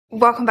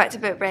Welcome back to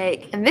Book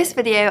Break. In this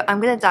video, I'm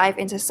going to dive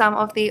into some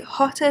of the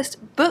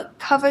hottest book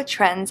cover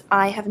trends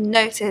I have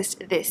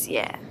noticed this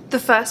year. The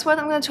first one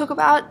I'm going to talk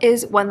about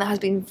is one that has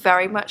been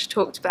very much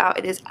talked about.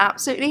 It is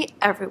absolutely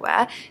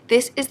everywhere.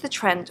 This is the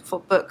trend for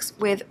books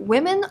with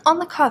women on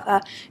the cover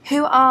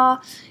who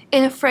are,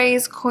 in a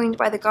phrase coined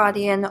by The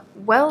Guardian,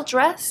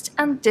 well-dressed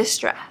and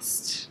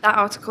distressed. That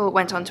article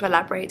went on to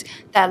elaborate,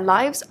 their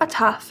lives are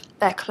tough,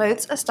 their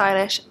clothes are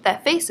stylish,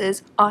 their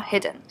faces are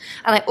hidden.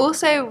 And I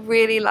also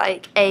really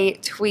like a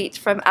tweet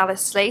from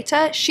Alice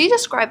Slater. She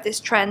described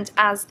this trend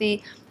as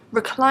the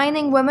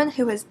reclining woman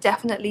who has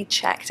definitely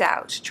checked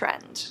out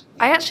trend.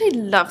 I actually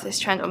love this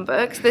trend on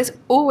books. This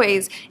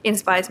always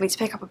inspires me to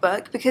pick up a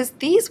book because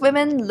these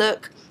women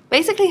look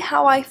basically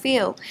how I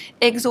feel,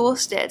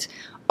 exhausted.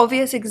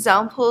 Obvious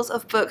examples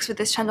of books with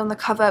this trend on the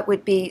cover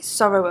would be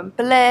Sorrow and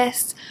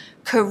Bliss,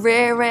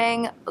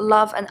 Careering,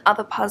 Love and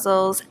Other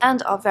Puzzles,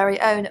 and our very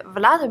own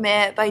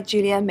Vladimir by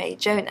Julia May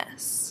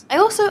Jonas. I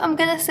also am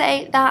going to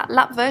say that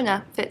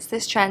Lapvona fits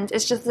this trend.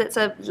 It's just that it's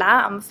a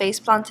lamb face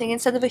planting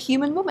instead of a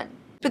human woman.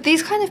 But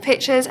these kind of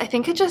pictures I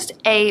think are just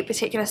a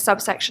particular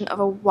subsection of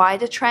a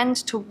wider trend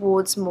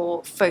towards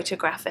more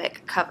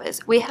photographic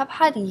covers. We have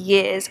had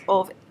years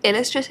of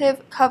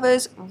illustrative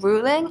covers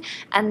ruling,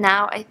 and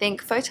now I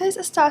think photos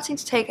are starting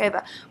to take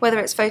over, whether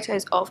it's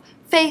photos of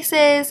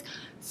faces,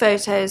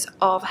 photos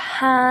of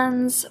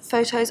hands,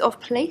 photos of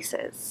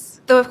places.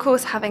 Though of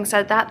course, having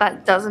said that,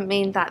 that doesn't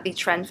mean that the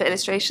trend for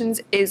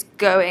illustrations is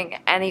going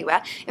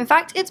anywhere. In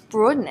fact, it's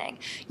broadening.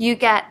 You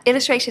get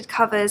illustrated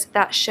covers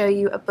that show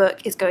you a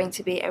book is going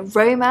to be a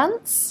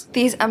romance.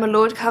 These Emma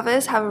Lord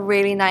covers have a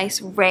really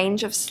nice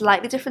range of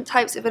slightly different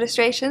types of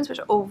illustrations, which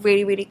are all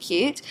really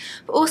cute.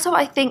 But also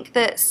I think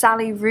that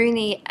Sally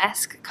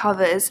Rooney-esque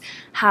covers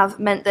have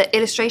meant that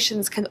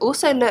illustrations can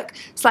also look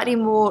slightly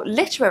more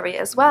literary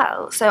as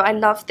well. So I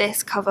love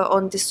this cover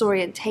on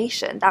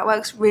disorientation. That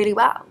works really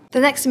well. The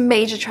next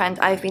major trend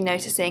I've been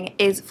noticing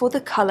is for the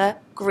colour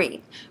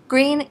green.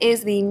 Green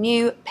is the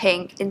new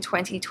pink in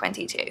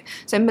 2022.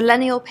 So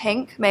millennial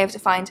pink may have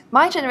defined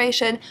my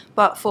generation,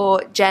 but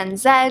for Gen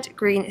Z,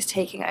 green is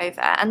taking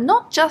over. And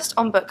not just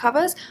on book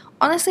covers.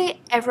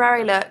 Honestly, everywhere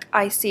I look,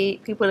 I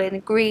see people in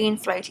green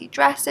floaty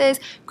dresses,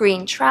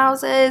 green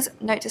trousers.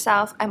 Note to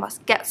self, I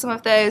must get some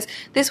of those.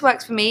 This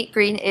works for me.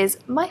 Green is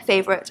my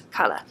favourite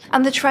colour.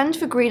 And the trend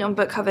for green on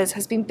book covers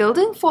has been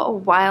building for a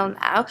while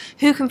now.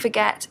 Who can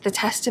forget The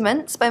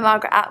Testaments by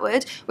Margaret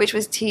Atwood, which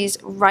was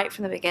teased right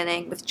from the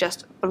beginning with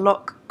just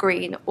block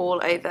green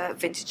all over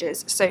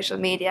Vintage's social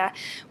media.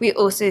 We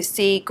also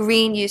see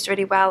green used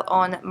really well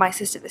on My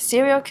Sister the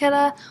Serial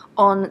Killer,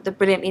 on the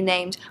brilliantly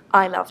named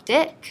I Love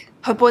Dick.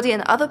 Her Body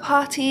and Other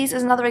Parties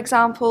is another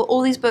example.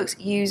 All these books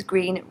use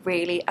green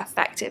really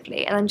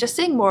effectively, and I'm just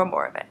seeing more and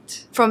more of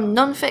it. From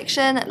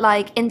non-fiction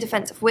like In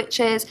Defense of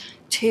Witches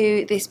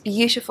to this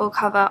beautiful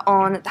cover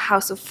on The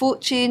House of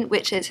Fortune,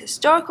 which is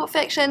historical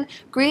fiction,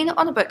 green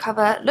on a book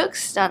cover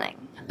looks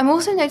stunning. I'm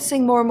also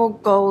noticing more and more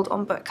gold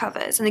on book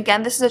covers, and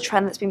again this is a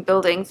trend that's been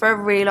building for a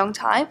really long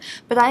time,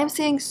 but I am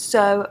seeing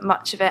so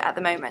much of it at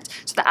the moment.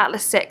 So the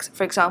Atlas 6,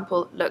 for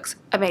example, looks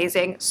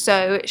amazing,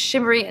 so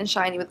shimmery and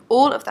shiny with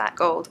all of that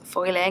gold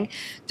foiling.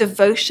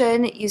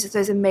 Devotion uses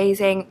those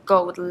amazing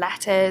gold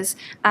letters,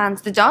 and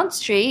The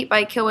Dance Tree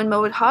by Kilwyn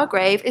Millward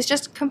Hargrave is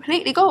just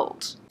completely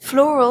gold.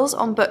 Florals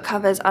on book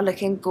covers are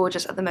looking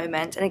gorgeous at the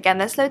moment, and again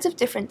there's loads of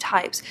different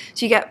types.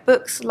 So you get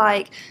books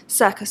like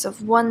Circus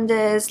of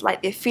Wonders,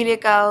 like the Ophelia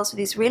Girls, with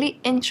these really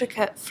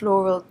intricate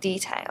floral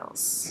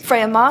details.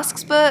 Freya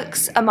Marsk's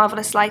books, A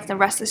Marvellous Light and a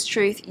Restless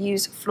Truth,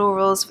 use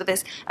florals for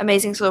this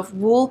amazing sort of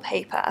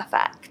wallpaper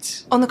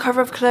effect. On the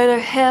cover of Clolo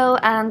Hill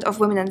and of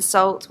Women and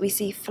Salt, we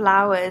see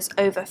flowers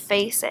over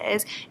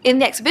faces. In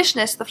The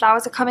Exhibitionist, the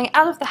flowers are coming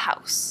out of the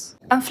house.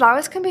 And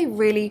flowers can be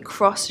really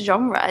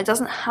cross-genre. It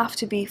doesn't have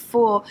to be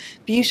for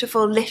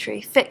beautiful literary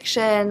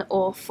fiction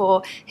or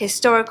for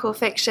historical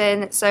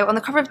fiction. So on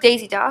the cover of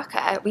Daisy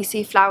Darker, we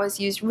see flowers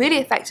used really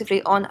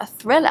effectively on a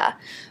thriller.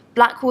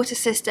 Blackwater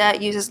Sister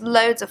uses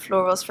loads of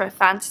florals for a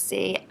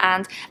fantasy,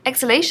 and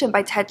Exhalation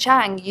by Ted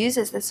Chiang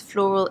uses this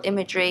floral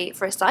imagery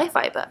for a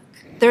sci-fi book.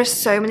 There are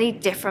so many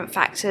different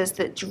factors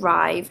that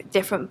drive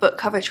different book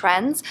cover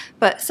trends,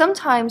 but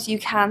sometimes you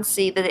can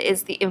see that it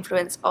is the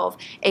influence of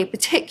a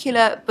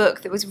particular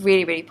book that was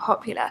really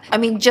popular. I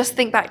mean, just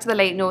think back to the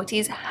late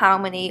noughties, how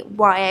many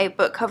YA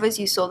book covers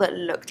you saw that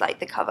looked like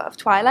the cover of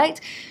Twilight.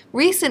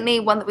 Recently,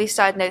 one that we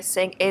started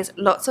noticing is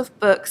lots of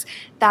books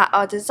that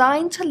are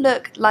designed to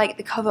look like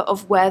the cover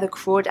of Where the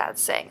Crawdads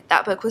Sing.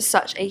 That book was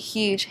such a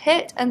huge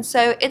hit, and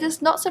so it is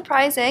not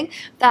surprising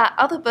that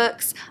other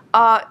books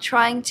are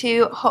trying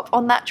to hop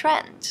on that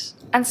trend.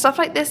 And stuff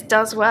like this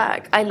does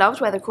work. I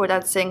loved Where the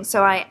Crawdads Sing,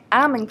 so I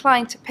am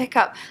inclined to pick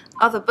up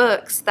other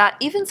books that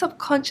even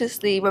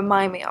subconsciously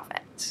remind me of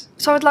it. pond.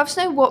 So I would love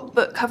to know what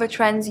book cover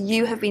trends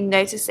you have been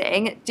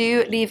noticing.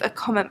 Do leave a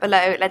comment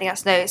below letting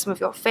us know some of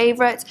your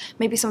favourites,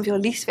 maybe some of your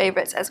least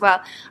favourites as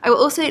well. I will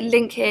also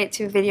link here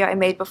to a video I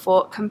made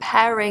before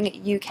comparing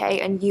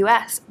UK and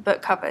US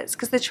book covers,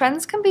 because the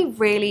trends can be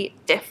really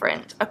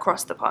different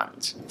across the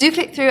pond. Do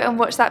click through and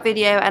watch that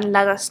video and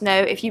let us know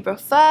if you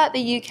prefer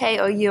the UK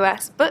or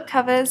US book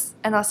covers,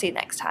 and I'll see you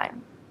next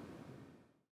time.